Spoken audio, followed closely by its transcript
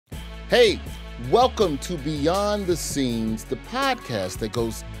Hey, welcome to Beyond the Scenes, the podcast that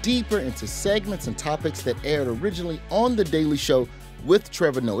goes deeper into segments and topics that aired originally on The Daily Show with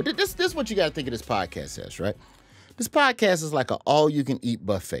Trevor Noah. This is what you got to think of this podcast as, right? This podcast is like an all-you-can-eat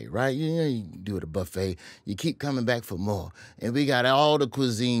buffet, right? You do it a buffet. You keep coming back for more. And we got all the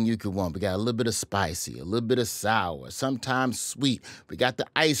cuisine you could want. We got a little bit of spicy, a little bit of sour, sometimes sweet. We got the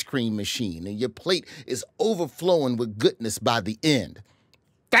ice cream machine, and your plate is overflowing with goodness by the end.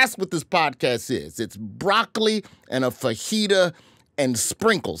 That's what this podcast is. It's broccoli and a fajita and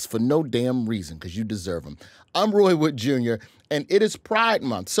sprinkles for no damn reason, because you deserve them. I'm Roy Wood Jr., and it is Pride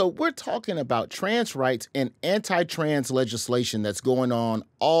Month. So we're talking about trans rights and anti-trans legislation that's going on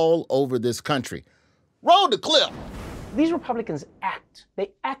all over this country. Roll the clip. These Republicans act.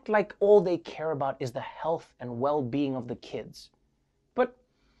 They act like all they care about is the health and well-being of the kids. But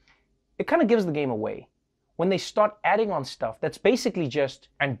it kind of gives the game away when they start adding on stuff that's basically just,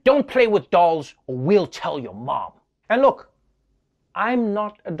 and don't play with dolls or we'll tell your mom. And look, I'm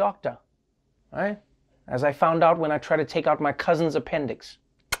not a doctor, right? As I found out when I tried to take out my cousin's appendix.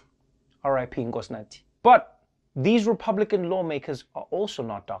 R.I.P. Ngosnati. But these Republican lawmakers are also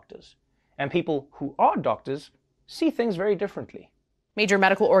not doctors. And people who are doctors see things very differently. Major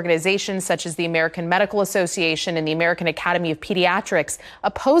medical organizations such as the American Medical Association and the American Academy of Pediatrics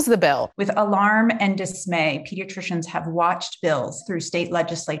oppose the bill. With alarm and dismay, pediatricians have watched bills through state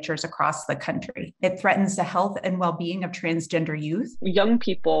legislatures across the country. It threatens the health and well-being of transgender youth. Young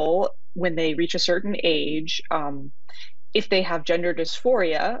people, when they reach a certain age, if they have gender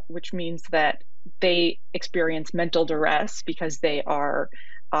dysphoria, which means that they experience mental duress because they are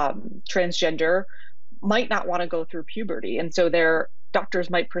transgender, might not want to go through puberty. And so their doctors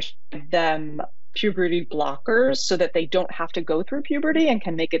might prescribe them puberty blockers so that they don't have to go through puberty and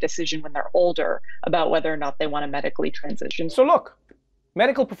can make a decision when they're older about whether or not they want to medically transition. So look,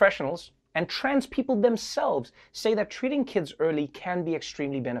 medical professionals and trans people themselves say that treating kids early can be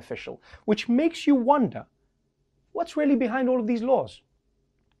extremely beneficial, which makes you wonder, what's really behind all of these laws?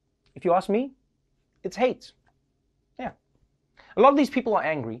 If you ask me, it's hate. Yeah. A lot of these people are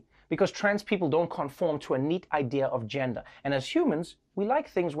angry because trans people don't conform to a neat idea of gender. And as humans, we like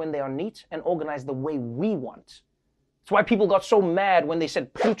things when they are neat and organized the way we want. That's why people got so mad when they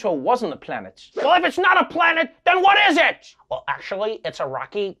said Pluto wasn't a planet. Well, if it's not a planet, then what is it? Well, actually, it's a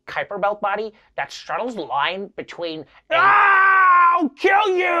rocky Kuiper Belt body that straddles the line between... I'll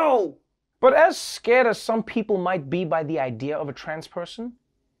kill you! But as scared as some people might be by the idea of a trans person,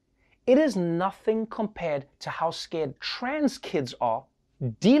 it is nothing compared to how scared trans kids are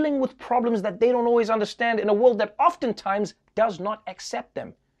dealing with problems that they don't always understand in a world that oftentimes does not accept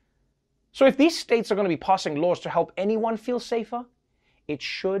them. So if these states are going to be passing laws to help anyone feel safer, it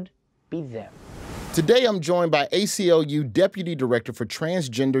should be them. Today, I'm joined by ACLU Deputy Director for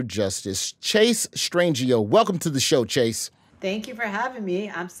Transgender Justice, Chase Strangio. Welcome to the show, Chase. Thank you for having me.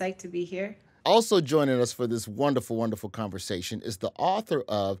 I'm psyched to be here. Also joining us for this wonderful, wonderful conversation is the author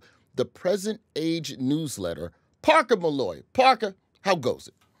of the Present Age newsletter, Parker Molloy. Parker, how goes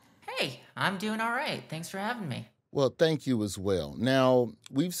it? Hey, I'm doing all right. Thanks for having me. Well, thank you as well. Now,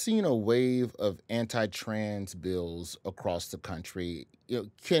 we've seen a wave of anti-trans bills across the country.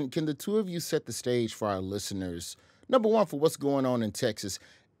 Can the two of you set the stage for our listeners, number one, for what's going on in Texas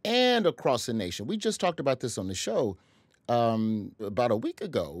and across the nation? We just talked about this on the show about a week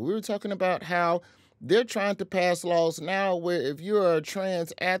ago. We were talking about how they're trying to pass laws now where if you're a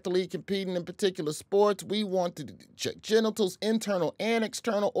trans athlete competing in particular sports, we want to check genitals, internal and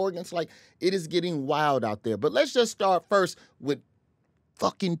external organs. Like, it is getting wild out there. But let's just start first with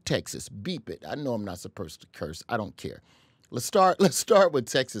fucking Texas. Beep it. I know I'm not supposed to curse. I don't care. Let's start with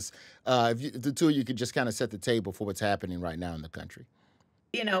Texas. If the two of you could just kind of set the table for what's happening right now in the country.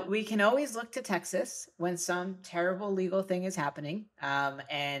 You know, we can always look to Texas when some terrible legal thing is happening.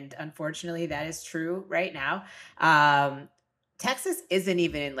 And unfortunately, that is true right now. Texas isn't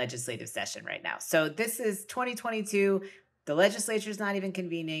even in legislative session right now. So this is 2022. The legislature's not even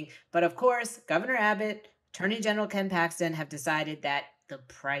convening. But of course, Governor Abbott, Attorney General Ken Paxton have decided that the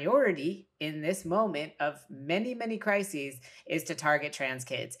priority in this moment of many, many crises is to target trans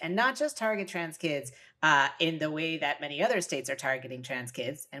kids, and not just target trans kids in the way that many other states are targeting trans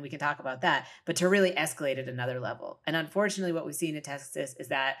kids, and we can talk about that, but to really escalate at another level. And unfortunately, what we've seen in Texas is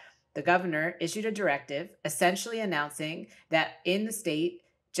that the governor issued a directive essentially announcing that in the state,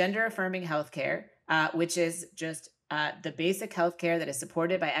 gender-affirming healthcare, which is just the basic healthcare that is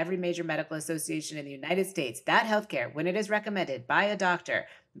supported by every major medical association in the United States, that healthcare, when it is recommended by a doctor,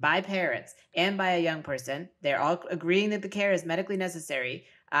 by parents, and by a young person, they're all agreeing that the care is medically necessary,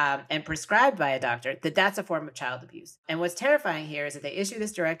 and prescribed by a doctor, that's a form of child abuse. And what's terrifying here is that they issue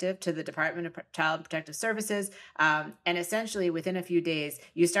this directive to the Department of Child Protective Services, and essentially within a few days,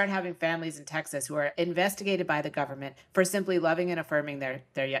 you start having families in Texas who are investigated by the government for simply loving and affirming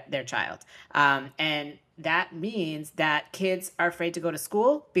their child. And that means that kids are afraid to go to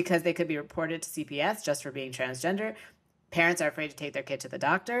school because they could be reported to CPS just for being transgender. Parents are afraid to take their kid to the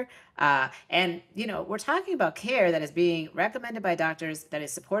doctor. And, we're talking about care that is being recommended by doctors, that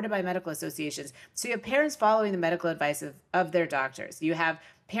is supported by medical associations. So you have parents following the medical advice of their doctors. You have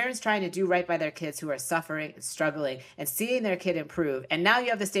parents trying to do right by their kids who are suffering and struggling and seeing their kid improve. And now you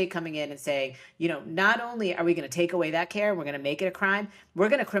have the state coming in and saying, not only are we going to take away that care, we're going to make it a crime, we're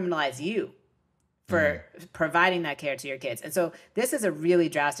going to criminalize you for providing that care to your kids. And so this is a really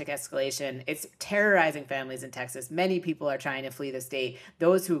drastic escalation. It's terrorizing families in Texas. Many people are trying to flee the state.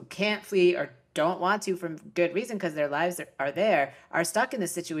 Those who can't flee or don't want to from good reason because their lives are there, are stuck in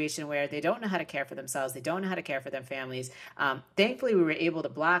this situation where they don't know how to care for themselves. They don't know how to care for their families. Thankfully, we were able to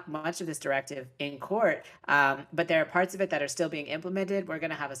block much of this directive in court, but there are parts of it that are still being implemented. We're going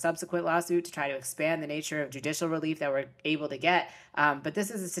to have a subsequent lawsuit to try to expand the nature of judicial relief that we're able to get. But this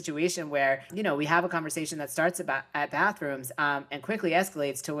is a situation where, we have a conversation that starts at bathrooms and quickly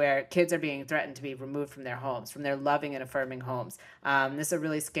escalates to where kids are being threatened to be removed from their homes, from their loving and affirming homes. This is a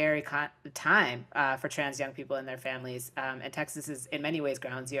really scary time for trans young people and their families. And Texas is in many ways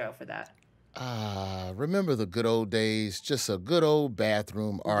ground zero for that. Remember the good old days, just a good old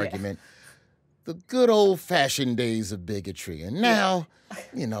bathroom argument. The good old-fashioned days of bigotry. And now,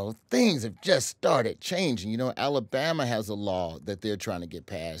 things have just started changing. Alabama has a law that they're trying to get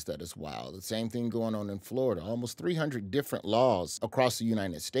passed that is wild. The same thing going on in Florida. Almost 300 different laws across the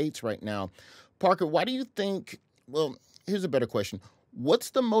United States right now. Parker, why do you think, well, here's a better question. What's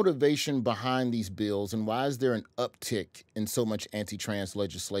the motivation behind these bills, and why is there an uptick in so much anti-trans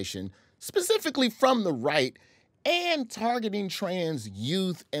legislation, specifically from the right, and targeting trans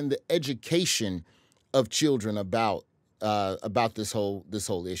youth and the education of children about this whole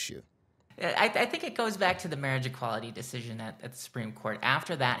issue? I think it goes back to the marriage equality decision at the Supreme Court.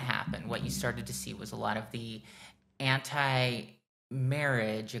 After that happened, what you started to see was a lot of the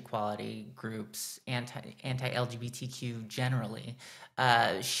anti-marriage equality groups, anti-LGBTQ generally,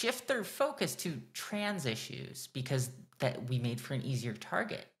 shift their focus to trans issues because that we made for an easier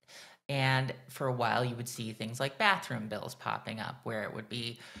target. And for a while, you would see things like bathroom bills popping up where it would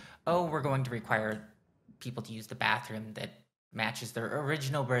be, we're going to require people to use the bathroom that matches their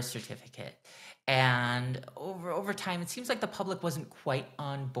original birth certificate. And over time, it seems like the public wasn't quite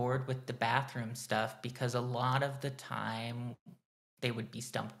on board with the bathroom stuff because a lot of the time they would be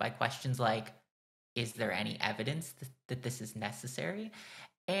stumped by questions like, is there any evidence that this is necessary?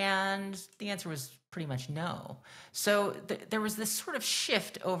 And the answer was pretty much no. So there was this sort of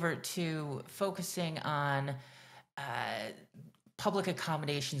shift over to focusing on public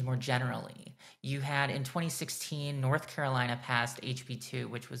accommodations more generally. You had in 2016, North Carolina passed HB 2,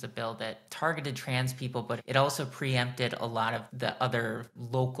 which was a bill that targeted trans people, but it also preempted a lot of the other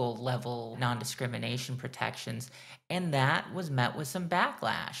local level non-discrimination protections. And that was met with some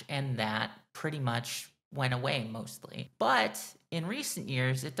backlash, and that pretty much went away mostly. But in recent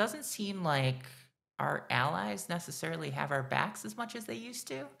years, it doesn't seem like our allies necessarily have our backs as much as they used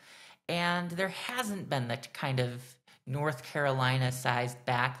to. And there hasn't been that kind of North Carolina-sized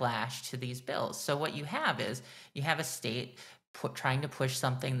backlash to these bills. So what you have is you have a state trying to push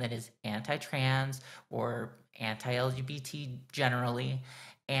something that is anti-trans or anti-LGBT generally.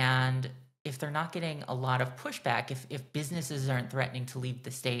 And if they're not getting a lot of pushback, if businesses aren't threatening to leave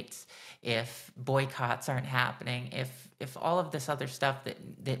the states, if boycotts aren't happening, if all of this other stuff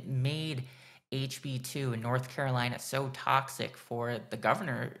that made HB 2 in North Carolina so toxic for the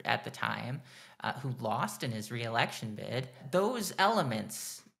governor at the time, who lost in his re-election bid, those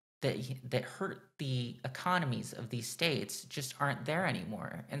elements that hurt the economies of these states just aren't there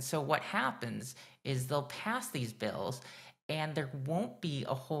anymore. And so what happens is they'll pass these bills and there won't be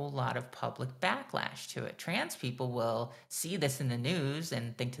a whole lot of public backlash to it. Trans people will see this in the news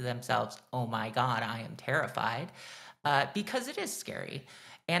and think to themselves, oh my God, I am terrified, because it is scary.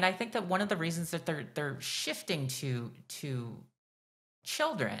 And I think that one of the reasons that they're shifting to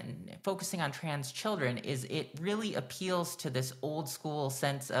children, focusing on trans children, is it really appeals to this old school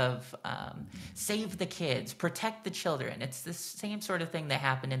sense of save the kids, protect the children. It's the same sort of thing that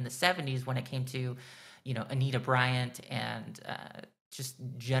happened in the 70s when it came to, Anita Bryant and just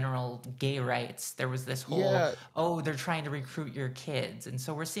general gay rights. There was this whole, Yeah, oh, they're trying to recruit your kids. And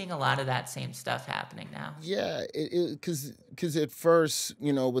so we're seeing a lot of that same stuff happening now. yeah, because at first,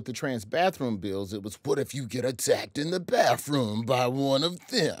 with the trans bathroom bills, it was, what if you get attacked in the bathroom by one of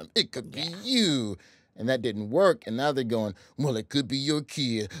them? It could be you. And that didn't work. And now they're going, well, it could be your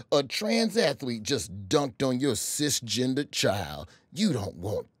kid. A trans athlete just dunked on your cisgender child. You don't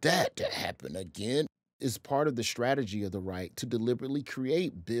want that to happen again. Is part of the strategy of the right to deliberately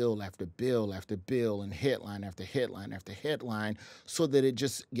create bill after bill after bill and headline after headline after headline so that it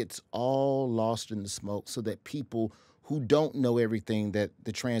just gets all lost in the smoke, so that people who don't know everything that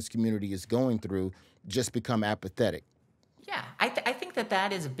the trans community is going through just become apathetic. Yeah, I think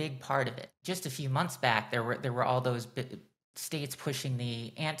that is a big part of it. Just a few months back, there were all those states pushing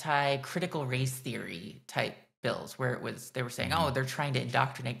the anti-critical race theory type bills, where they were saying, oh, they're trying to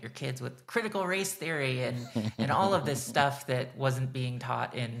indoctrinate your kids with critical race theory and all of this stuff that wasn't being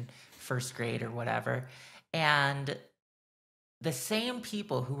taught in first grade or whatever. And the same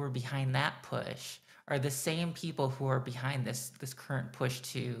people who were behind that push are the same people who are behind this current push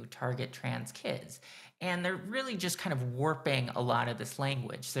to target trans kids. And they're really just kind of warping a lot of this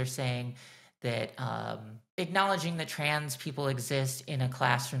language. They're saying that acknowledging that trans people exist in a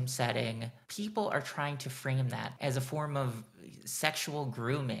classroom setting, people are trying to frame that as a form of sexual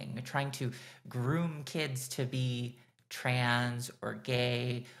grooming, trying to groom kids to be trans or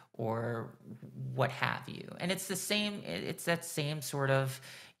gay or what have you. And it's that same sort of,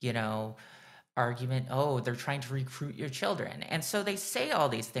 argument, oh, they're trying to recruit your children. And so they say all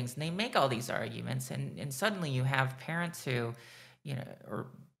these things and they make all these arguments, and suddenly you have parents who, or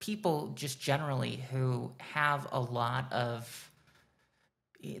people just generally who have a lot of,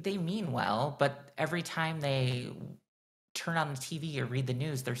 they mean well, but every time they turn on the TV or read the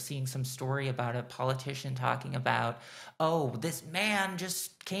news, they're seeing some story about a politician talking about, oh, this man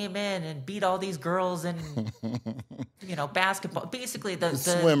just came in and beat all these girls in, basketball. Basically, the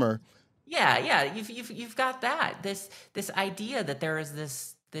swimmer. Yeah, you've got that. This idea that there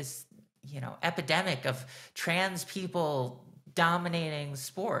is this epidemic of trans people dominating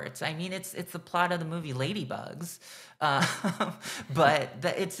sports. I mean, it's the plot of the movie Ladybugs, but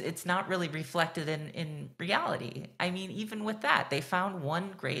it's not really reflected in reality. I mean, even with that, they found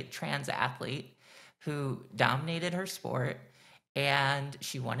one great trans athlete who dominated her sport, and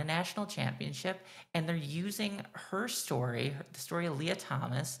she won a national championship, and they're using her story, the story of Leah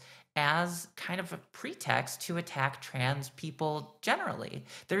Thomas, as kind of a pretext to attack trans people generally.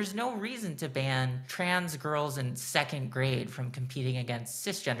 There's no reason to ban trans girls in second grade from competing against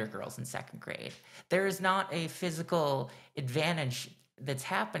cisgender girls in second grade. There is not a physical advantage that's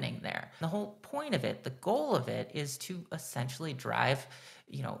happening there. The whole point of it, the goal of it, is to essentially drive,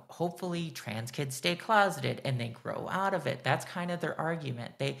 hopefully trans kids stay closeted and they grow out of it. That's kind of their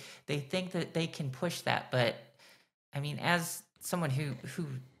argument. They think that they can push that, but I mean, as someone who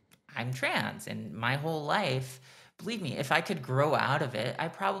I'm trans, and my whole life, believe me, if I could grow out of it, I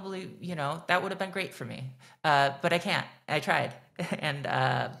probably, that would have been great for me. But I can't. I tried. And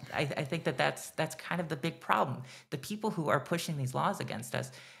I think that's kind of the big problem. The people who are pushing these laws against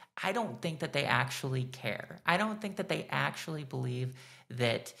us, I don't think that they actually care. I don't think that they actually believe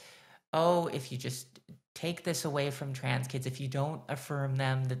that, oh, if you just take this away from trans kids, if you don't affirm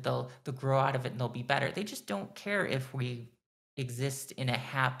them, that they'll grow out of it and they'll be better. They just don't care if we exist in a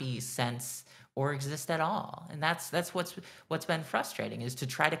happy sense or exist at all. And that's what's been frustrating, is to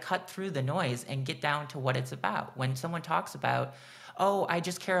try to cut through the noise and get down to what it's about. When someone talks about, oh, I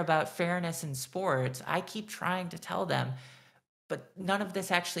just care about fairness in sports, I keep trying to tell them, but none of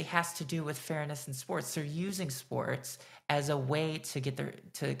this actually has to do with fairness in sports. They're using sports as a way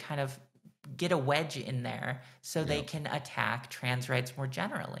to kind of get a wedge in there so they can attack trans rights more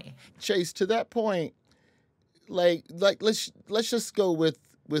generally. Chase, to that point, like let's just go with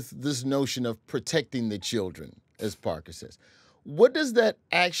this notion of protecting the children, as Parker says. What does that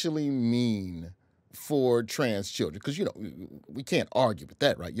actually mean for trans children? Because we can't argue with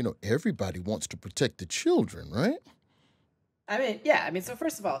that, right? Everybody wants to protect the children, right? So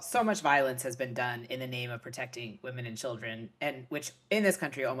first of all, so much violence has been done in the name of protecting women and children, and which in this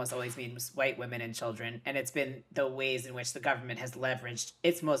country almost always means white women and children. And it's been the ways in which the government has leveraged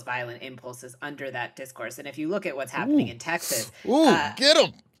its most violent impulses under that discourse. And if you look at what's happening in Texas, get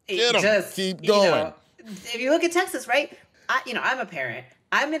them, keep going. If you look at Texas, right? I'm a parent.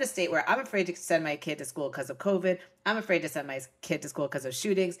 I'm in a state where I'm afraid to send my kid to school because of COVID. I'm afraid to send my kid to school because of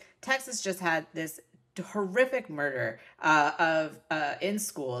shootings. Texas just had this horrific murder in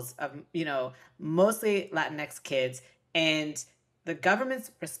schools of mostly Latinx kids, and the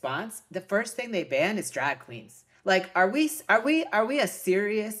government's response, the first thing they ban is drag queens. Like, are we a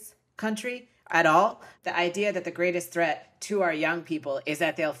serious country at all? The idea that the greatest threat to our young people is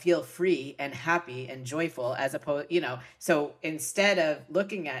that they'll feel free and happy and joyful, as opposed, so instead of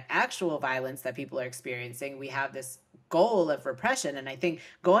looking at actual violence that people are experiencing, we have this goal of repression. And I think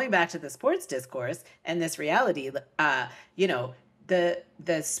going back to the sports discourse and this reality, the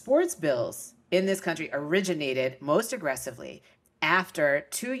sports bills in this country originated most aggressively after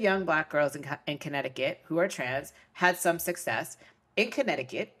two young Black girls in Connecticut who are trans had some success in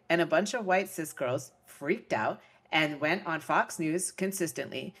Connecticut, and a bunch of white cis girls freaked out and went on Fox News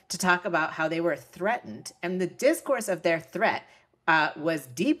consistently to talk about how they were threatened. And the discourse of their threat was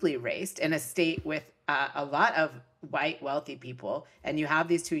deeply raced in a state with a lot of white wealthy people. And you have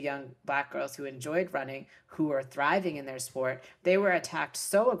these two young Black girls who enjoyed running, who were thriving in their sport. They were attacked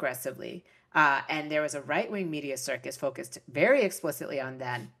so aggressively. And there was a right-wing media circus focused very explicitly on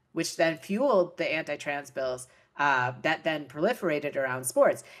them, which then fueled the anti-trans bills that then proliferated around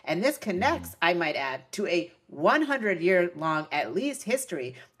sports. And this connects, I might add, to a 100-year-long, at least,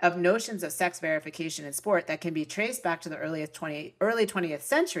 history of notions of sex verification in sport that can be traced back to the early 20th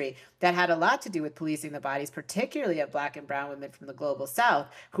century, that had a lot to do with policing the bodies, particularly of Black and brown women from the global South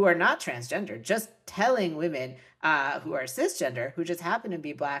who are not transgender, just telling women who are cisgender, who just happen to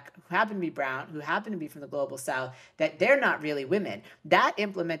be Black, who happen to be brown, who happen to be from the global South, that they're not really women. That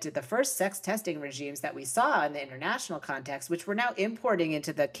implemented the first sex testing regimes that we saw in the international context, which we're now importing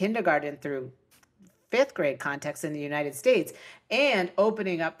into the kindergarten through fifth grade context in the United States, and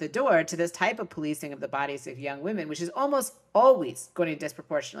opening up the door to this type of policing of the bodies of young women, which is almost always going to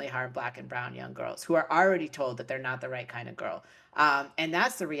disproportionately harm Black and brown young girls who are already told that they're not the right kind of girl. And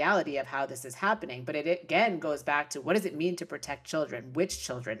that's the reality of how this is happening. But it again goes back to, what does it mean to protect children, which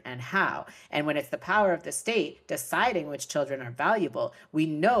children, and how? And when it's the power of the state deciding which children are valuable, we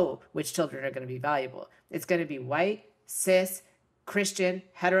know which children are going to be valuable. It's going to be white, cis, Christian,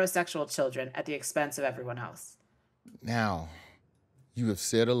 heterosexual children at the expense of everyone else. Now, you have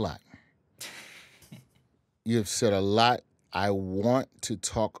said a lot. You have said a lot. I want to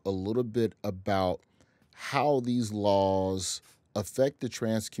talk a little bit about how these laws affect the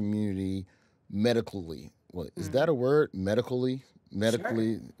trans community medically. Well, is that a word? Medically,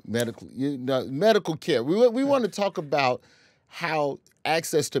 Sure. medical care. We want to talk about how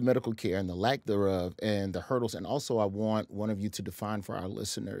access to medical care and the lack thereof and the hurdles. And also, I want one of you to define for our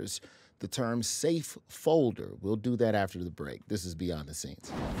listeners the term safe folder. We'll do that after the break. This is Beyond the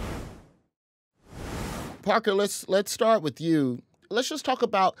Scenes. Parker, let's start with you. Let's just talk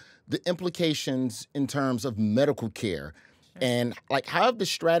about the implications in terms of medical care. And how have the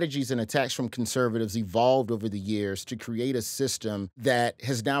strategies and attacks from conservatives evolved over the years to create a system that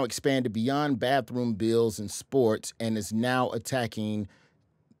has now expanded beyond bathroom bills and sports and is now attacking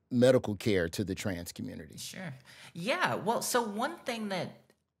medical care to the trans community? Sure. Yeah. Well, so one thing that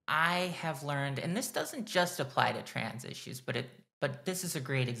I have learned, and this doesn't just apply to trans issues, but this is a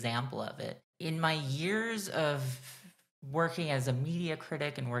great example of it. In my years of working as a media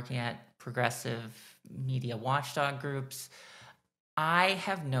critic and working at progressive media watchdog groups, I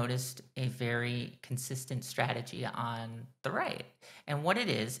have noticed a very consistent strategy on the right. And what it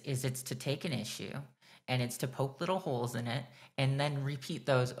is it's to take an issue and it's to poke little holes in it and then repeat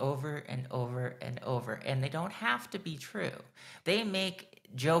those over and over and over. And they don't have to be true. They make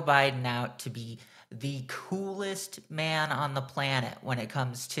Joe Biden out to be the coolest man on the planet when it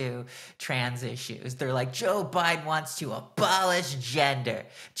comes to trans issues. They're like, Joe Biden wants to abolish gender.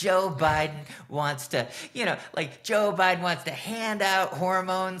 Joe Biden wants to, Joe Biden wants to hand out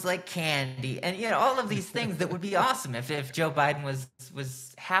hormones like candy. And, all of these things that would be awesome if Joe Biden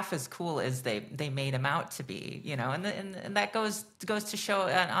was half as cool as they made him out to be, and that goes to show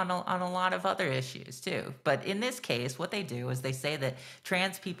on a lot of other issues too. But in this case, what they do is they say that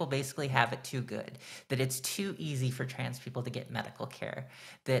trans people basically have it too good, that it's too easy for trans people to get medical care,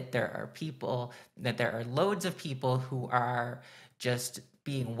 that there are loads of people who are just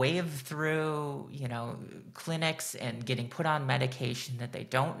being waved through, clinics and getting put on medication that they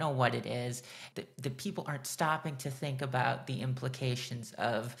don't know what it is. The people aren't stopping to think about the implications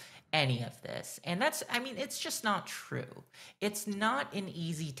of any of this. And it's just not true. It's not an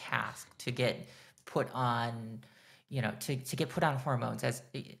easy task to get put on, to get put on hormones as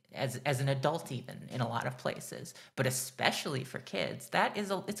an adult, even in a lot of places, but especially for kids,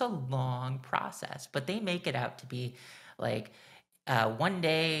 it's a long process. But they make it out to be like, one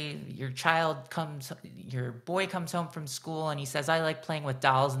day your boy comes home from school and he says, I like playing with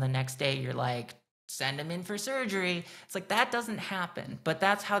dolls. And the next day you're like, send them in for surgery. It's like, that doesn't happen, but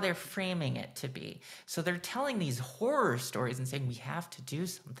that's how they're framing it to be. So they're telling these horror stories and saying we have to do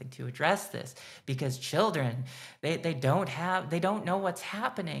something to address this because children, they don't know what's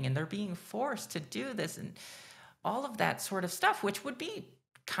happening and they're being forced to do this and all of that sort of stuff, which would be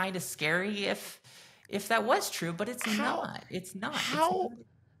kind of scary if that was true, but it's not. It's not. How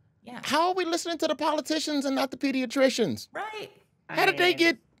are we listening to the politicians and not the pediatricians? Right. How did they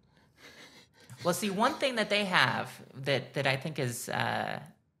get? Well, see, one thing that they have that I think is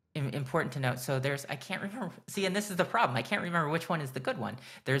important to note. So I can't remember. See, and this is the problem. I can't remember which one is the good one.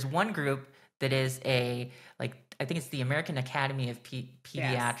 There's one group that is I think it's the American Academy of Pediatrics.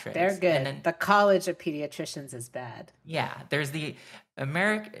 Yes, they're good. And then, the College of Pediatricians is bad. Yeah, there's the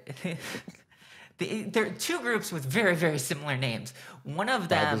American. There are two groups with very, very similar names. One of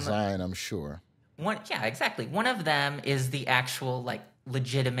them, by design, I'm sure. Yeah, exactly. One of them is the actual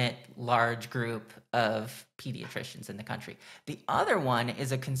legitimate large group of pediatricians in the country. The other one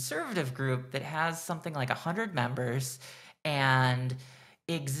is a conservative group that has something like 100 members and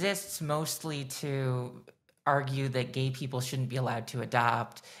exists mostly to argue that gay people shouldn't be allowed to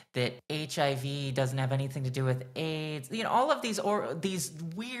adopt, that HIV doesn't have anything to do with AIDS, all of these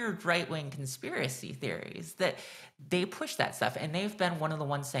weird right-wing conspiracy theories that they push that stuff. And they've been one of the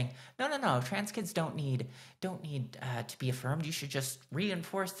ones saying, no, trans kids don't need to be affirmed. You should just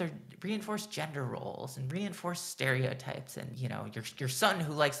reinforce gender roles and reinforce stereotypes. And, your son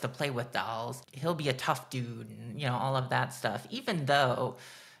who likes to play with dolls, he'll be a tough dude and, all of that stuff, even though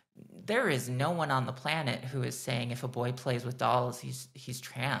there is no one on the planet who is saying if a boy plays with dolls, he's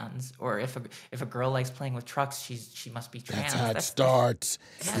trans, or if a girl likes playing with trucks, she must be trans. That's how it starts.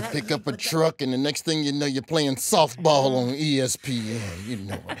 You pick up a truck, and the next thing you know, you're playing softball on ESPN. You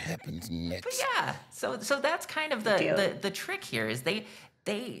know what happens next. But yeah, so that's kind of the trick here is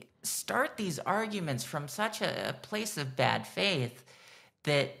they start these arguments from such a place of bad faith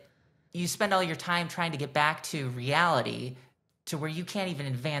that you spend all your time trying to get back to reality, to where you can't even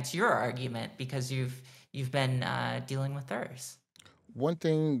advance your argument because you've been dealing with theirs. One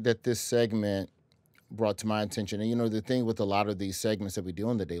thing that this segment brought to my attention, and the thing with a lot of these segments that we do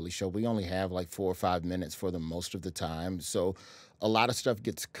on The Daily Show, we only have 4 or 5 minutes for them most of the time. So a lot of stuff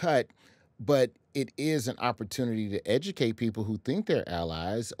gets cut, but it is an opportunity to educate people who think they're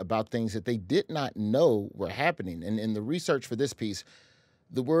allies about things that they did not know were happening. And in the research for this piece,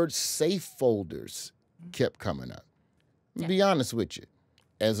 the word safe folders kept coming up. Yeah. Be honest with you.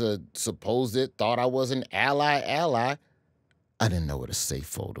 As a supposed thought I was an ally, I didn't know what a safe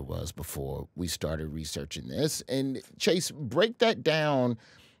folder was before we started researching this. And Chase, break that down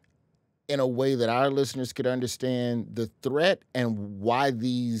in a way that our listeners could understand the threat and why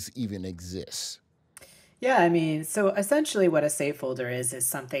these even exist. Yeah, so essentially what a safe folder is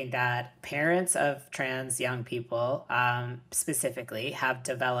something that parents of trans young people specifically have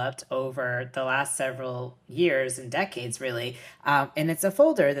developed over the last several years and decades, really. And it's a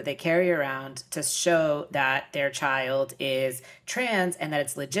folder that they carry around to show that their child is trans and that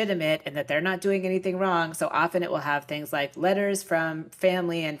it's legitimate and that they're not doing anything wrong. So often it will have things like letters from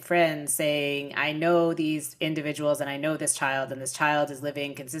family and friends saying, I know these individuals and I know this child, and this child is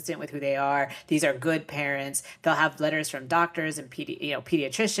living consistent with who they are. These are good parents. They'll have letters from doctors and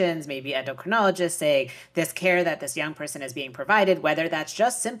pediatricians, maybe endocrinologists, saying this care that this young person is being provided, whether that's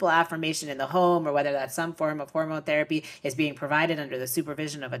just simple affirmation in the home or whether that's some form of hormone therapy, is being provided under the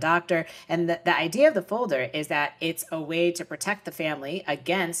supervision of a doctor. And the idea of the folder is that it's a way to protect the family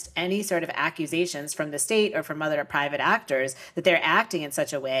against any sort of accusations from the state or from other private actors that they're acting in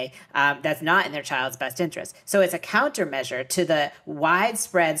such a way that's not in their child's best interest. So it's a countermeasure to the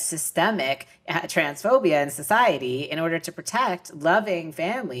widespread systemic transphobia in society in order to protect loving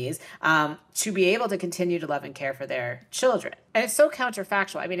families to be able to continue to love and care for their children. And it's so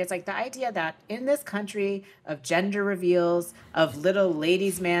counterfactual. It's like the idea that in this country of gender reveals, of little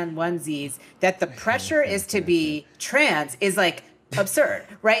ladies' man onesies, that the pressure is to be trans is absurd,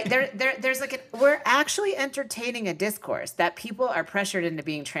 right? There's we're actually entertaining a discourse that people are pressured into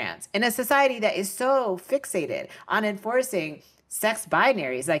being trans in a society that is so fixated on enforcing sex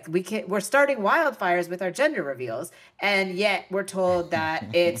binaries. We're starting wildfires with our gender reveals, and yet we're told that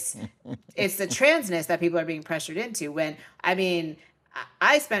it's the transness that people are being pressured into. When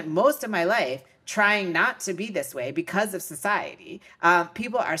I spent most of my life trying not to be this way because of society.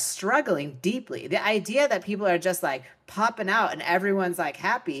 People are struggling deeply. The idea that people are just popping out and everyone's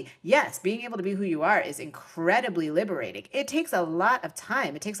happy. Yes, being able to be who you are is incredibly liberating. It takes a lot of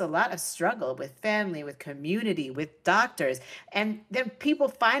time. It takes a lot of struggle with family, with community, with doctors. And then people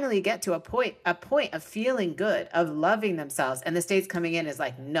finally get to a point of feeling good, of loving themselves. And the state's coming in is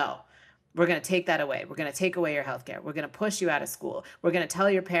no, we're going to take that away. We're going to take away your healthcare. We're going to push you out of school. We're going to tell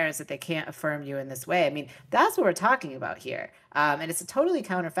your parents that they can't affirm you in this way. I mean, that's what we're talking about here. And it's a totally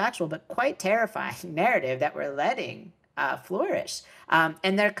counterfactual, but quite terrifying narrative that we're letting flourish.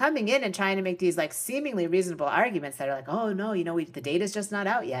 And they're coming in and trying to make these like seemingly reasonable arguments that are like, oh no, the data's just not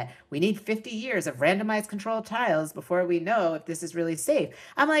out yet. We need 50 years of randomized controlled trials before we know if this is really safe.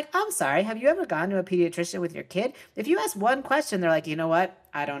 I'm like, I'm sorry. Have you ever gone to a pediatrician with your kid? If you ask one question, they're like, you know what?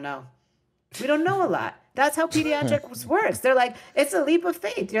 I don't know. We don't know a lot. That's how pediatrics works. They're like, it's a leap of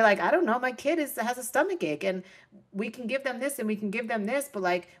faith. You're like, I don't know. My kid has a stomach ache and we can give them this and we can give them this. But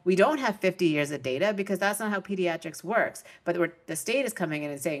like, we don't have 50 years of data because that's not how pediatrics works. But the state is coming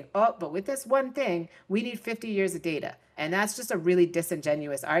in and saying, oh, but with this one thing, we need 50 years of data. And that's just a really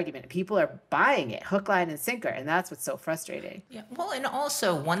disingenuous argument. People are buying it hook, line, and sinker. And that's what's so frustrating. Yeah. Well, and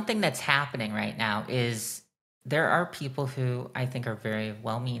also one thing that's happening right now is there are people who I think are very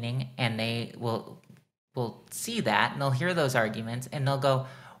well-meaning, and they will see that and they'll hear those arguments and they'll go,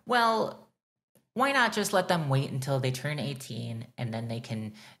 well, why not just let them wait until they turn 18 and then they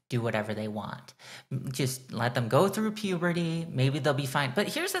can do whatever they want? Just let them go through puberty. Maybe they'll be fine. But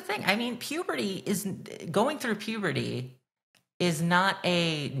here's the thing. I mean, going through puberty is not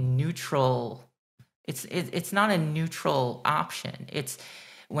a neutral. It's not a neutral option. It's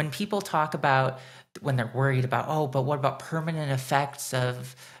when people talk about when they're worried about, oh, but what about permanent effects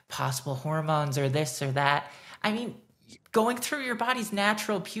of possible hormones or this or that? I mean, going through your body's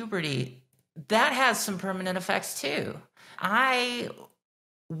natural puberty, that has some permanent effects too. I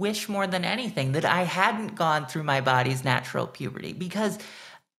wish more than anything that I hadn't gone through my body's natural puberty because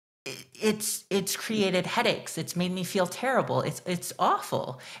it's created headaches. It's made me feel terrible. It's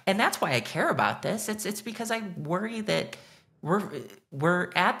awful. And that's why I care about this. It's because I worry that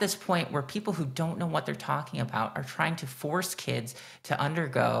we're at this point where people who don't know what they're talking about are trying to force kids to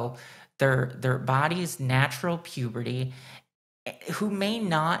undergo their body's natural puberty who may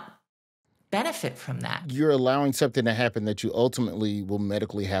not benefit from that. You're allowing something to happen that you ultimately will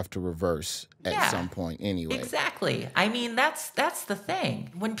medically have to reverse at some point anyway. Exactly. I mean, that's the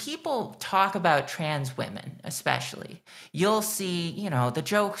thing. When people talk about trans women, especially, you'll see, the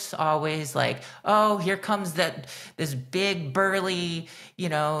jokes always like, oh, here comes this big burly,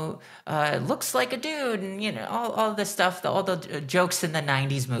 looks like a dude, and all this stuff, all the jokes in the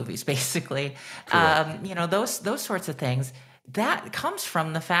 90s movies, basically. Those sorts of things. That comes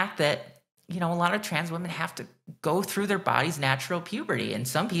from the fact that a lot of trans women have to go through their body's natural puberty. And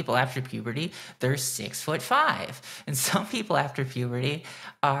some people after puberty, they're 6'5". And some people after puberty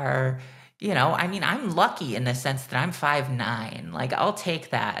are, I'm lucky in the sense that I'm 5'9". Like, I'll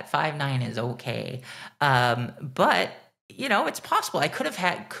take that. 5'9" is okay. But, it's possible. I could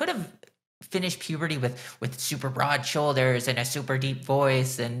have finished puberty with super broad shoulders and a super deep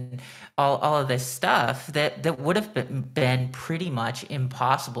voice and all of this stuff that would have been pretty much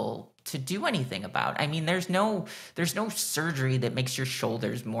impossible to do anything about. I mean, there's no surgery that makes your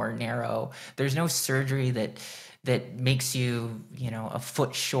shoulders more narrow. There's no surgery that makes you, a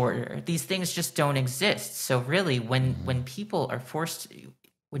foot shorter. These things just don't exist. So really, when people are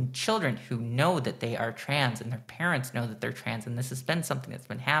when children who know that they are trans and their parents know that they're trans, and this has been something that's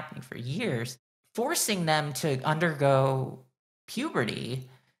been happening for years, forcing them to undergo puberty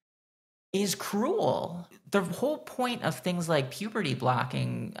is cruel. The whole point of things like puberty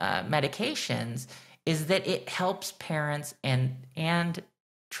blocking medications is that it helps parents and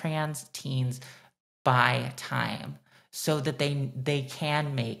trans teens buy time so that they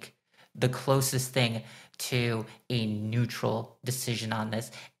can make the closest thing to a neutral decision on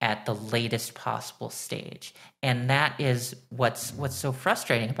this at the latest possible stage. And that is what's so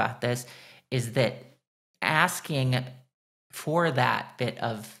frustrating about this, is that asking for that bit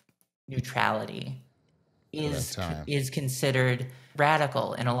of neutrality is considered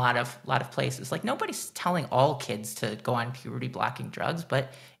radical in a lot of places. Like, nobody's telling all kids to go on puberty blocking drugs,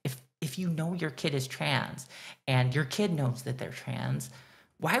 but if you know your kid is trans and your kid knows that they're trans,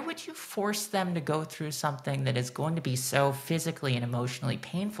 why would you force them to go through something that is going to be so physically and emotionally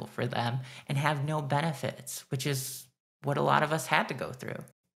painful for them and have no benefits, which is what a lot of us had to go through?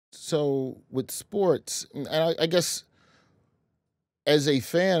 So with sports, and I guess as a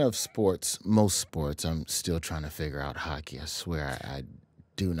fan of sports, most sports, I'm still trying to figure out hockey. I swear I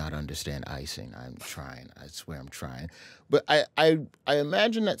do not understand icing. I'm trying. I swear I'm trying. But I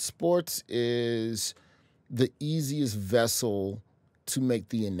imagine that sports is the easiest vessel to make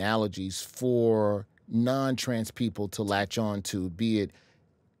the analogies for non-trans people to latch on to, be it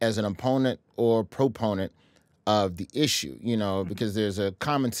as an opponent or proponent of the issue, because there's a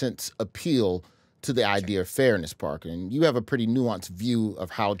common sense appeal to the idea of fairness, Parker. And you have a pretty nuanced view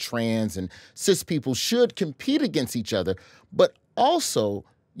of how trans and cis people should compete against each other. But also,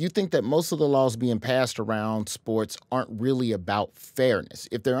 you think that most of the laws being passed around sports aren't really about fairness.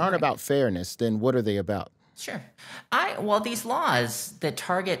 If they aren't about fairness, then what are they about? Sure. Well, these laws that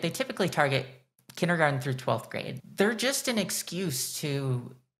they typically target kindergarten through 12th grade. They're just an excuse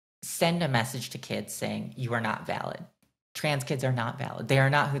to send a message to kids saying, you are not valid. Trans kids are not valid. They are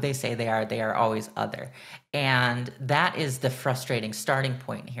not who they say they are. They are always other. And that is the frustrating starting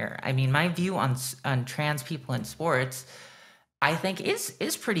point here. I mean, my view on trans people in sports, I think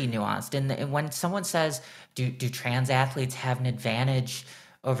is pretty nuanced. And when someone says, do trans athletes have an advantage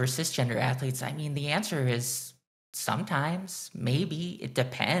over cisgender athletes? I mean, the answer is sometimes, maybe. It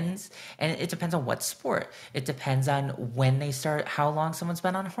depends. And it depends on what sport. It depends on when they start, how long someone's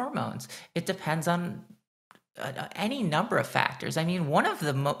been on hormones. It depends on any number of factors. I mean, one of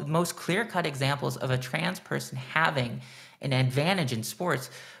the most clear-cut examples of a trans person having an advantage in sports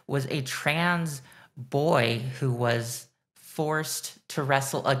was a trans boy who was forced to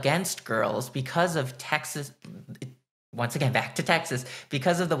wrestle against girls because of Texas. Once again, back to Texas,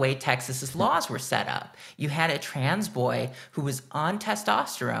 because of the way Texas's laws were set up. You had a trans boy who was on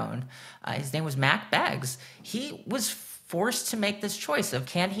testosterone. His name was Mac Beggs. He was forced to make this choice of,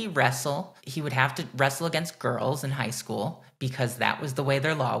 can he wrestle? He would have to wrestle against girls in high school because that was the way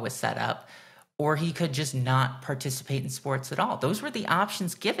their law was set up, or he could just not participate in sports at all. Those were the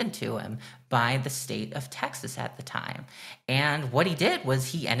options given to him by the state of Texas at the time. And what he did was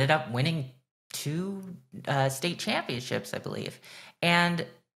he ended up winning 2 state championships, I believe. And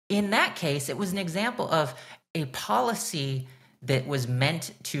in that case, it was an example of a policy that was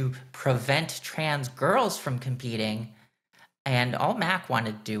meant to prevent trans girls from competing. And all Mac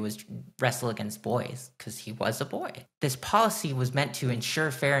wanted to do was wrestle against boys because he was a boy. This policy was meant to ensure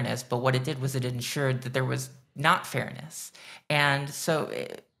fairness, but what it did was it ensured that there was not fairness. And so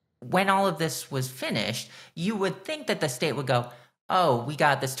when all of this was finished, you would think that the state would go, oh, we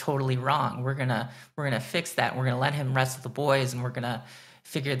got this totally wrong. We're gonna fix that. We're gonna let him wrestle the boys, and we're gonna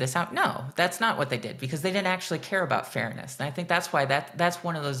figure this out. No, that's not what they did, because they didn't actually care about fairness. And I think that's why that's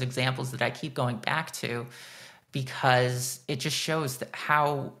one of those examples that I keep going back to, because it just shows that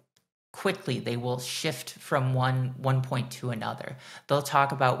how quickly they will shift from one point to another. They'll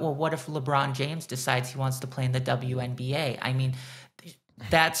talk about, well, what if LeBron James decides he wants to play in the WNBA? I mean,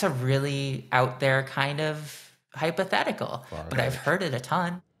 that's a really out there kind of hypothetical, but I've heard it a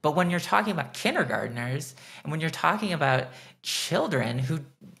ton. But when you're talking about kindergartners, and when you're talking about children who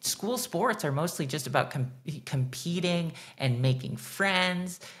school sports are mostly just about competing and making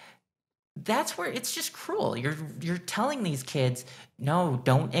friends, that's where it's just cruel. You're telling these kids, no,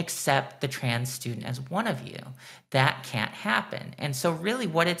 don't accept the trans student as one of you. That can't happen. And so really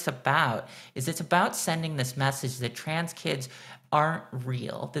what it's about is it's about sending this message that trans kids aren't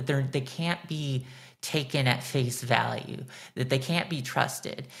real, that they can't be taken at face value, that they can't be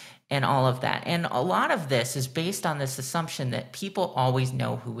trusted, and all of that. And a lot of this is based on this assumption that people always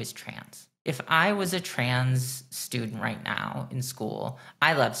know who is trans. If I was a trans student right now in school,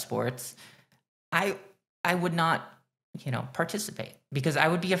 I love sports, I would not, participate, because I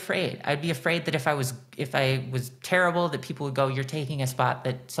would be afraid. I'd be afraid that if I was terrible, that people would go, you're taking a spot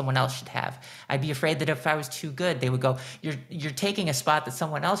that someone else should have. I'd be afraid that if I was too good, they would go, you're taking a spot that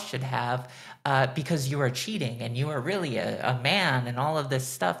someone else should have because you are cheating and you are really a man, and all of this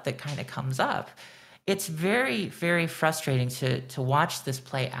stuff that kind of comes up. It's very, very frustrating to watch this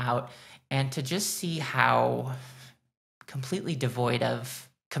play out and to just see how completely devoid of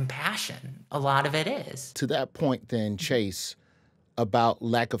compassion a lot of it is. To that point then, Chase, about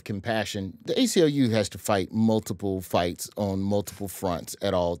lack of compassion, the ACLU has to fight multiple fights on multiple fronts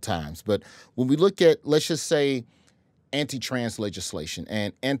at all times. But when we look at, let's just say, anti-trans legislation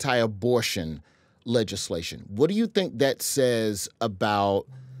and anti-abortion legislation, what do you think that says about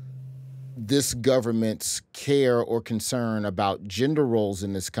this government's care or concern about gender roles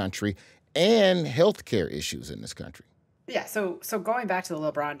in this country and healthcare issues in this country? Yeah, so going back to the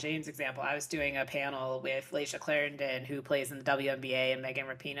LeBron James example, I was doing a panel with Laisha Clarendon, who plays in the WNBA, and Megan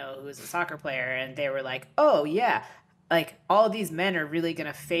Rapinoe, who is a soccer player, and they were like, oh, yeah, like all of these men are really going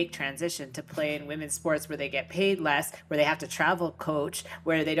to fake transition to play in women's sports where they get paid less, where they have to travel coach,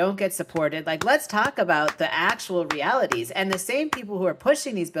 where they don't get supported. Like, let's talk about the actual realities. And the same people who are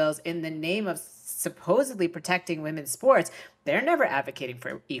pushing these bills in the name of supposedly protecting women's sports, they're never advocating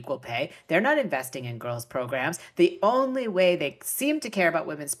for equal pay. They're not investing in girls' programs. The only way they seem to care about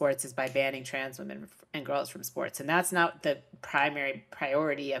women's sports is by banning trans women and girls from sports. And that's not the primary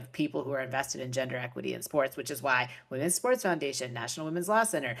priority of people who are invested in gender equity in sports, which is why Women's Sports Foundation, National Women's Law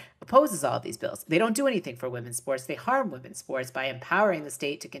Center opposes all of these bills. They don't do anything for women's sports. They harm women's sports by empowering the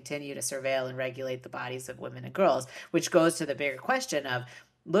state to continue to surveil and regulate the bodies of women and girls, which goes to the bigger question of,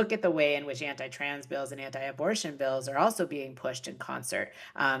 look at the way in which anti-trans bills and anti-abortion bills are also being pushed in concert.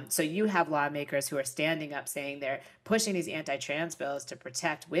 So you have lawmakers who are standing up saying they're pushing these anti-trans bills to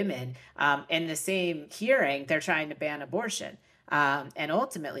protect women. In the same hearing, they're trying to ban abortion. And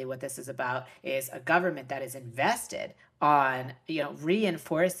ultimately what this is about is a government that is invested on,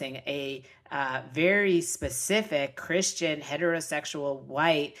 reinforcing a very specific Christian, heterosexual,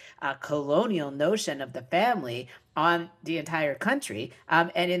 white, colonial notion of the family on the entire country,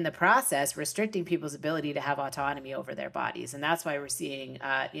 and in the process restricting people's ability to have autonomy over their bodies. And that's why we're seeing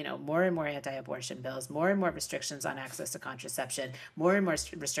more and more anti-abortion bills, more and more restrictions on access to contraception, more and more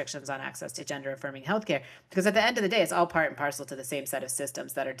restrictions on access to gender-affirming healthcare, because at the end of the day, it's all part and parcel to the same set of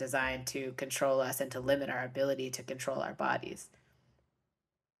systems that are designed to control us and to limit our ability to control our bodies.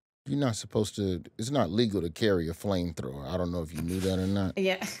 You're not supposed to, it's not legal to carry a flamethrower. I don't know if you knew that or not.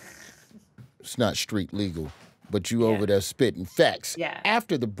 Yeah. It's not street legal, but you over there spitting facts. Yeah.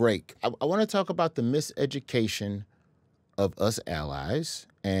 After the break, I want to talk about the miseducation of us allies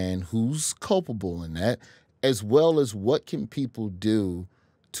and who's culpable in that, as well as what can people do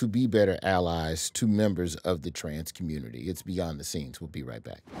to be better allies to members of the trans community. It's Beyond the Scenes. We'll be right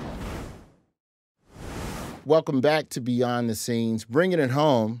back. Welcome back to Beyond the Scenes, bringing it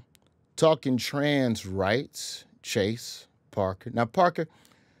home, talking trans rights. Chase, Parker. Now, Parker,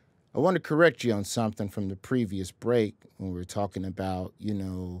 I want to correct you on something from the previous break when we were talking about,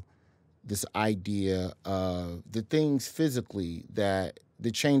 this idea of the things physically that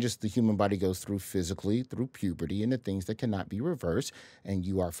the changes the human body goes through physically, through puberty, and the things that cannot be reversed. And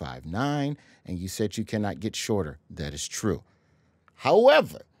you are 5'9", and you said you cannot get shorter. That is true.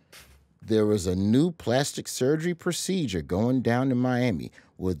 However, there is a new plastic surgery procedure going down in Miami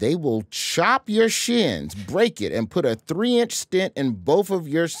where they will chop your shins, break it, and put a 3-inch stent in both of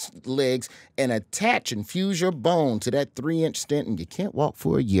your legs and attach and fuse your bone to that 3-inch stent, and you can't walk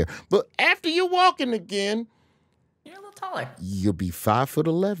for a year. But after you're walking again, you're a little taller. You'll be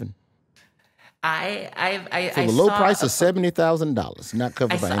 5'11". I for the low price of $70,000, not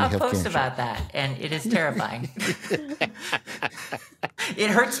covered by any health care. I saw a post about that, and it is terrifying. It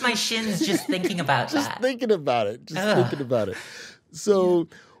hurts my shins just thinking about that. Just thinking about it. So,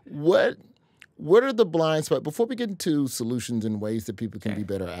 what are the blind spots? Before we get into solutions and ways that people can be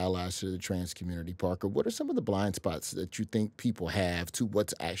better allies to the trans community, Parker, what are some of the blind spots that you think people have to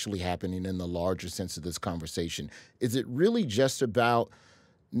what's actually happening in the larger sense of this conversation? Is it really just about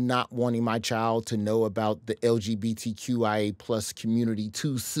not wanting my child to know about the LGBTQIA plus community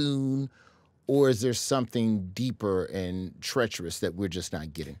too soon? Or is there something deeper and treacherous that we're just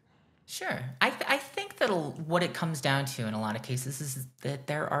not getting? Sure. I think that what it comes down to in a lot of cases is that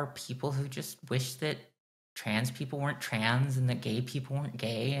there are people who just wish that trans people weren't trans and that gay people weren't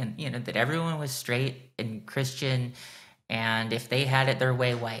gay, and that everyone was straight and Christian, and if they had it their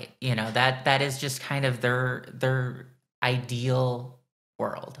way, white. That is just kind of their ideal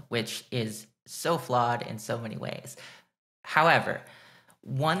world, which is so flawed in so many ways. However,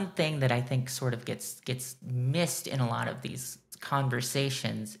 one thing that I think sort of gets missed in a lot of these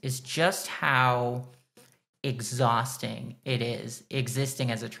conversations is just how exhausting it is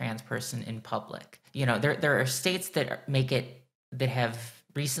existing as a trans person in public. There are states that have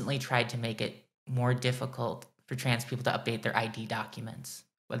recently tried to make it more difficult for trans people to update their ID documents,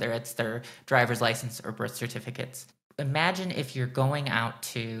 whether it's their driver's license or birth certificates. Imagine if you're going out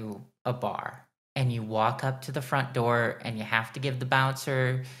to a bar and you walk up to the front door and you have to give the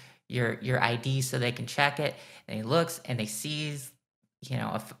bouncer your ID so they can check it, and he looks and he sees,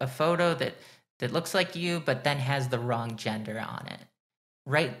 a photo that looks like you but then has the wrong gender on it.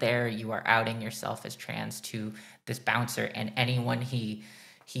 Right there, you are outing yourself as trans to this bouncer and anyone he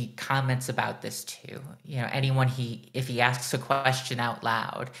comments about this to. If he asks a question out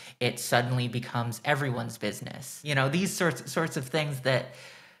loud, it suddenly becomes everyone's business. These sorts of things that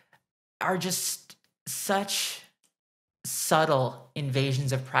are just such subtle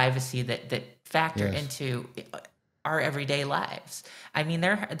invasions of privacy that factor into our everyday lives. I mean,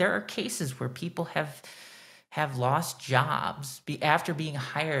 there are cases where people have lost jobs after being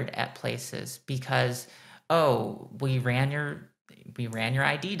hired at places because, we ran your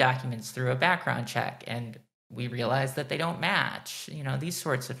ID documents through a background check, and we realize that they don't match, these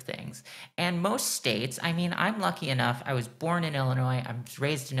sorts of things. And most states, I mean, I'm lucky enough. I was born in Illinois. I was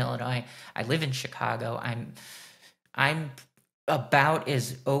raised in Illinois. I live in Chicago. I'm about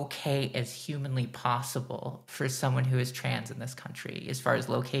as okay as humanly possible for someone who is trans in this country, as far as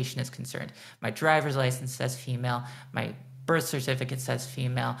location is concerned. My driver's license says female. My birth certificate says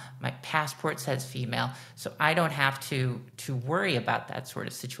female. My passport says female. So I don't have to worry about that sort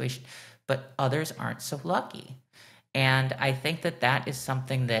of situation. But others aren't so lucky. And I think that is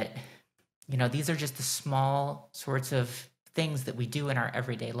something that, these are just the small sorts of things that we do in our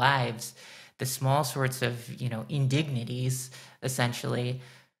everyday lives, the small sorts of, indignities, essentially,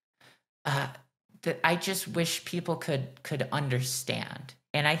 that I just wish people could understand.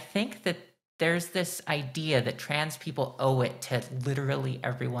 And I think that there's this idea that trans people owe it to literally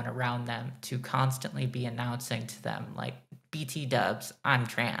everyone around them to constantly be announcing to them, like, BT dubs, I'm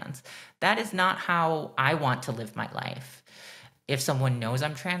trans. That is not how I want to live my life. If someone knows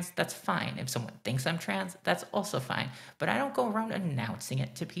I'm trans, that's fine. If someone thinks I'm trans, that's also fine. But I don't go around announcing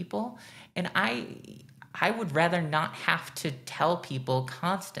it to people. And I would rather not have to tell people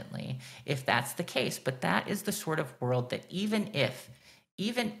constantly if that's the case. But that is the sort of world that even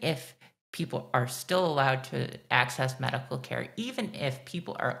if people are still allowed to access medical care, even if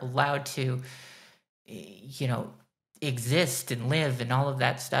people are allowed to, exist and live and all of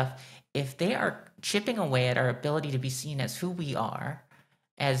that stuff, if they are chipping away at our ability to be seen as who we are,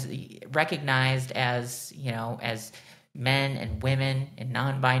 as recognized as, as men and women and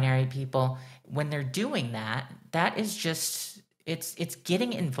non-binary people, when they're doing that, that is just, it's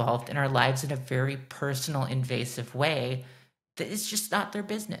getting involved in our lives in a very personal, invasive way that is just not their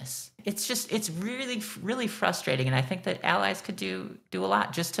business. It's really, really frustrating. And I think that allies could do a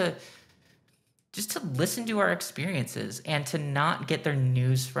lot just to listen to our experiences and to not get their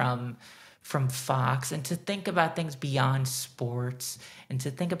news from Fox, and to think about things beyond sports, and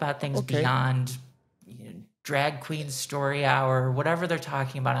to think about things beyond drag queen story hour, whatever they're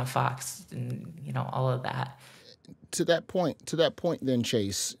talking about on Fox, and all of that. To that point then,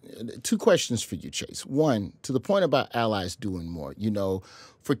 Chase, two questions for you, Chase. One, to the point about allies doing more,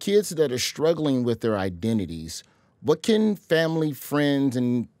 for kids that are struggling with their identities, what can family, friends,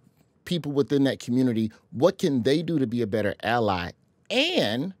 and people within that community, what can they do to be a better ally?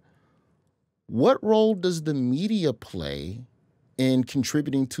 And what role does the media play in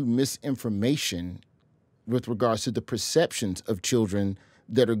contributing to misinformation with regards to the perceptions of children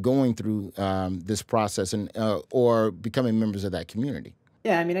that are going through this process and or becoming members of that community?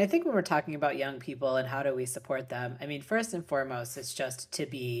 Yeah, I mean, I think when we're talking about young people and how do we support them, I mean, first and foremost, it's just to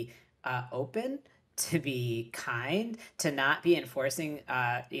be open, to be kind, to not be enforcing,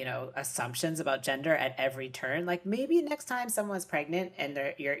 assumptions about gender at every turn. Like, maybe next time someone's pregnant and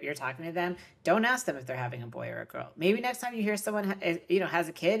you're talking to them, don't ask them if they're having a boy or a girl. Maybe next time you hear someone, has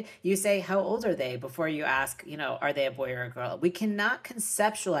a kid, you say, how old are they, before you ask, are they a boy or a girl? We cannot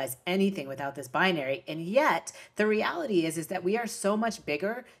conceptualize anything without this binary. And yet the reality is that we are so much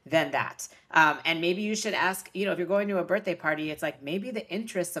bigger than that. And maybe you should ask, if you're going to a birthday party, it's like, maybe the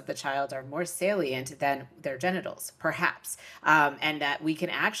interests of the child are more salient than their genitals, perhaps. And that we can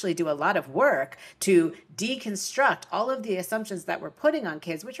actually do a lot of work to deconstruct all of the assumptions that we're putting on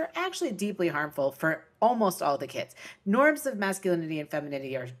kids, which are actually deeply harmful for almost all the kids. Norms of masculinity and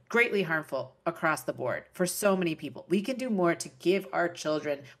femininity are greatly harmful across the board for so many people. We can do more to give our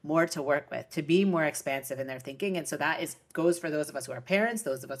children more to work with, to be more expansive in their thinking. And so that goes for those of us who are parents,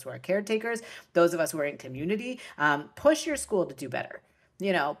 those of us who are caretakers, those of us who are in community. Push your school to do better.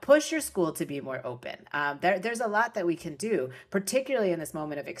 Push your school to be more open. There's a lot that we can do, particularly in this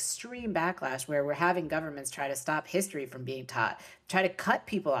moment of extreme backlash where we're having governments try to stop history from being taught, try to cut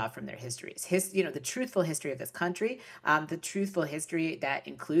people off from their histories. The truthful history of this country, the truthful history that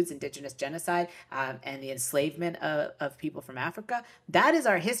includes indigenous genocide and the enslavement of people from Africa. That is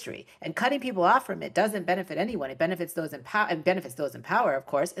our history. And cutting people off from it doesn't benefit anyone. It benefits those in power, and benefits those in power, of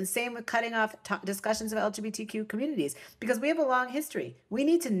course. And same with cutting off discussions of LGBTQ communities, because we have a long history. We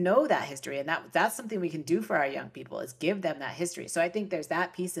need to know that history, and that's something we can do for our young people, is give them that history. So I think there's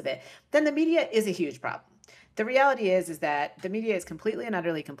that piece of it. Then the media is a huge problem. The reality is that the media is completely and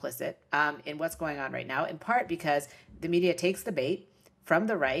utterly complicit in what's going on right now, in part because the media takes the bait from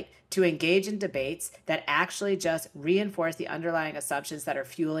the right to engage in debates that actually just reinforce the underlying assumptions that are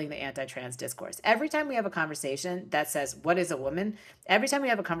fueling the anti-trans discourse. Every time we have a conversation that says, what is a woman? Every time we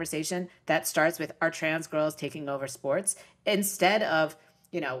have a conversation that starts with, are trans girls taking over sports? Instead of,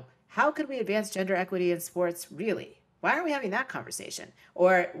 how could we advance gender equity in sports really? Why aren't we having that conversation?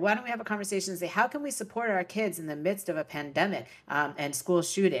 Or why don't we have a conversation and say, how can we support our kids in the midst of a pandemic and school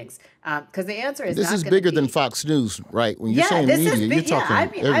shootings? Because the answer is this is bigger than Fox News, right? When you're saying media, you're talking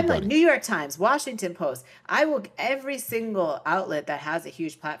everybody. I'm like New York Times, Washington Post. Every single outlet that has a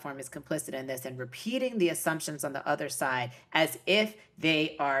huge platform is complicit in this and repeating the assumptions on the other side as if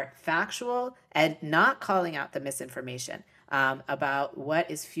they are factual and not calling out the misinformation. About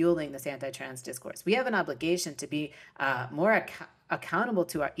what is fueling this anti-trans discourse. We have an obligation to be more accountable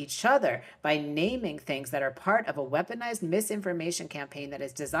to each other by naming things that are part of a weaponized misinformation campaign that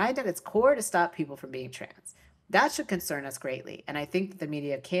is designed at its core to stop people from being trans. That should concern us greatly. And I think the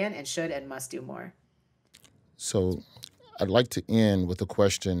media can and should and must do more. So I'd like to end with a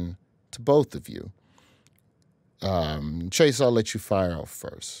question to both of you. Chase, I'll let you fire off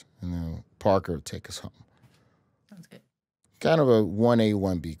first, and then Parker will take us home. Sounds good. Kind of a 1A,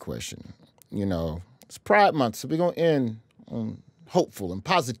 1B question. You know, it's Pride Month, so we're going to end on hopeful and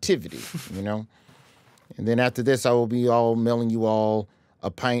positivity, you know? And then after this, I will be mailing you all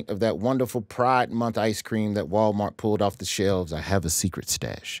a pint of that wonderful Pride Month ice cream that Walmart pulled off the shelves. I have a secret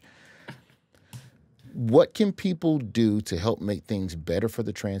stash. What can people do to help make things better for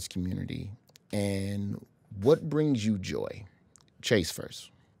the trans community? And what brings you joy? Chase first.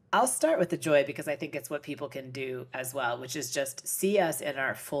 I'll start with the joy because I think it's what people can do as well, which is just see us in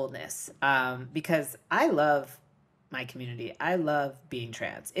our fullness. Because I love my community. I love being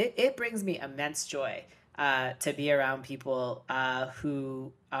trans. It brings me immense joy to be around people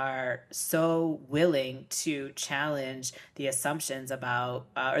who are so willing to challenge the assumptions about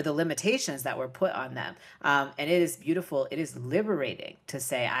or the limitations that were put on them. And it is beautiful. It is liberating to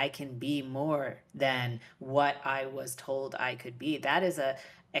say I can be more than what I was told I could be. That is a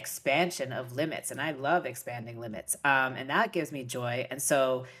expansion of limits, and I love expanding limits, and that gives me joy. And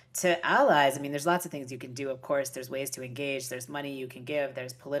so to allies, I mean, there's lots of things you can do. Of course, there's ways to engage, there's money you can give,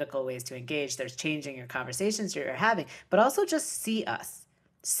 there's political ways to engage, there's changing your conversations you're having, but also just see us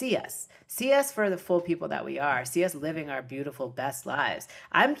for the full people that we are. See us living our beautiful best lives.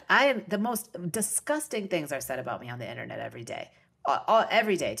 I am the most disgusting things are said about me on the internet every day.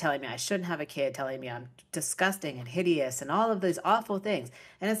 Every day telling me I shouldn't have a kid, telling me I'm disgusting and hideous and all of these awful things.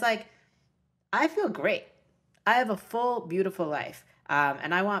 And it's like, I feel great. I have a full, beautiful life.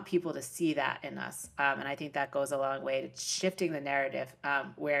 And I want people to see that in us. And I think that goes a long way to shifting the narrative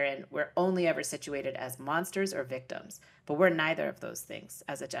wherein we're only ever situated as monsters or victims, but we're neither of those things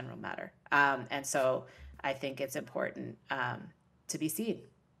as a general matter. And so I think it's important to be seen.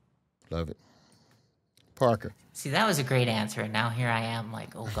 Love it. Parker. See, that was a great answer, and now here I am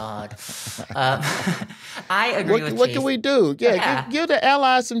like, oh, God. I agree with What Chase. can we do? Yeah. Give the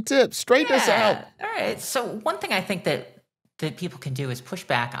allies some tips. Straighten us out. All right. So one thing I think that people can do is push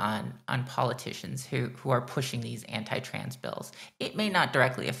back on politicians who are pushing these anti-trans bills. It may not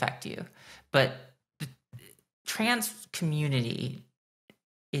directly affect you, but the trans community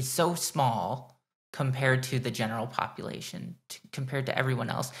is so small compared to the general population, compared to everyone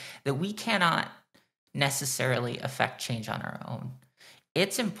else, that we cannot necessarily affect change on our own.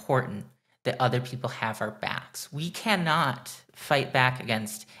 It's important that other people have our backs. We cannot fight back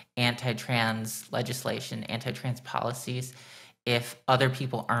against anti-trans legislation, anti-trans policies, if other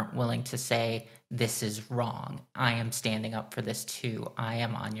people aren't willing to say, this is wrong. I am standing up for this too. I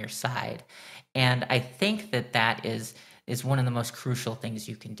am on your side. And I think that is one of the most crucial things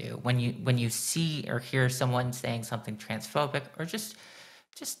you can do. When you see or hear someone saying something transphobic or just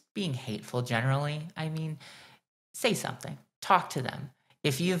being hateful generally, I mean, say something, talk to them.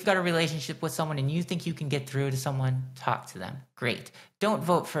 If you've got a relationship with someone and you think you can get through to someone, talk to them. Great. Don't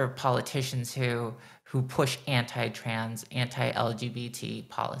vote for politicians who push anti-trans, anti-LGBT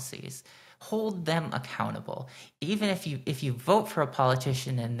policies. Hold them accountable. Even if you vote for a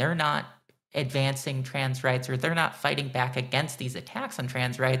politician and they're not advancing trans rights or they're not fighting back against these attacks on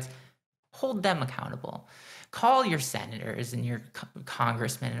trans rights, hold them accountable. Call your senators and your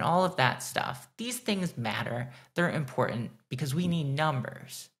congressmen and all of that stuff. These things matter. They're important because we need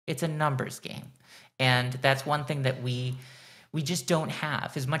numbers. It's a numbers game. And that's one thing that we just don't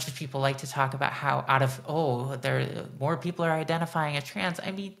have. As much as people like to talk about how more people are identifying as trans.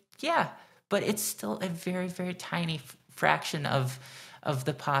 I mean, yeah, but it's still a very, very tiny fraction of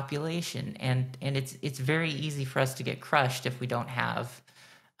the population. And it's very easy for us to get crushed if we don't have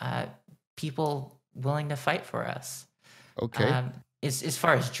people willing to fight for us. Okay. As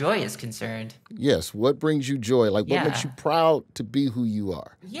far as joy is concerned. Yes. What brings you joy? Like, what makes you proud to be who you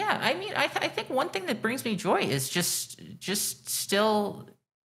are? Yeah. I mean, I think one thing that brings me joy is just still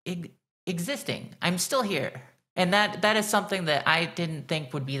existing. I'm still here. And that is something that I didn't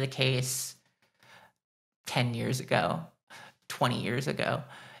think would be the case 10 years ago, 20 years ago.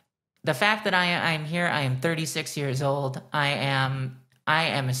 The fact that I'm here, I am 36 years old. I am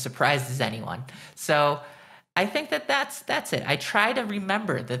as surprised as anyone. So I think that's it. I try to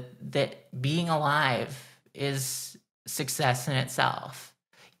remember that being alive is success in itself.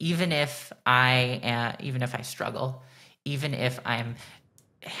 Even if I struggle, even if I'm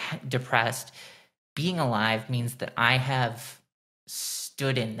depressed, being alive means that I have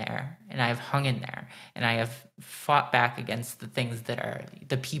stood in there and I've hung in there and I have fought back against the things that are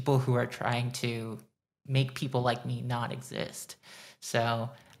the people who are trying to make people like me not exist. So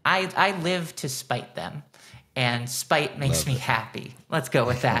I live to spite them, and spite makes me happy. Let's go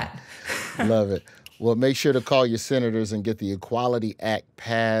with that. Love it. Well, make sure to call your senators and get the Equality Act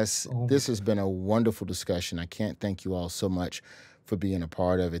passed. This has been a wonderful discussion. I can't thank you all so much for being a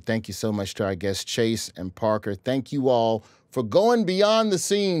part of it. Thank you so much to our guests, Chase and Parker. Thank you all for going beyond the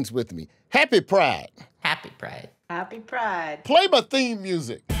scenes with me. Happy Pride. Happy Pride. Happy Pride. Play my theme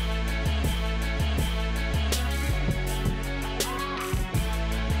music.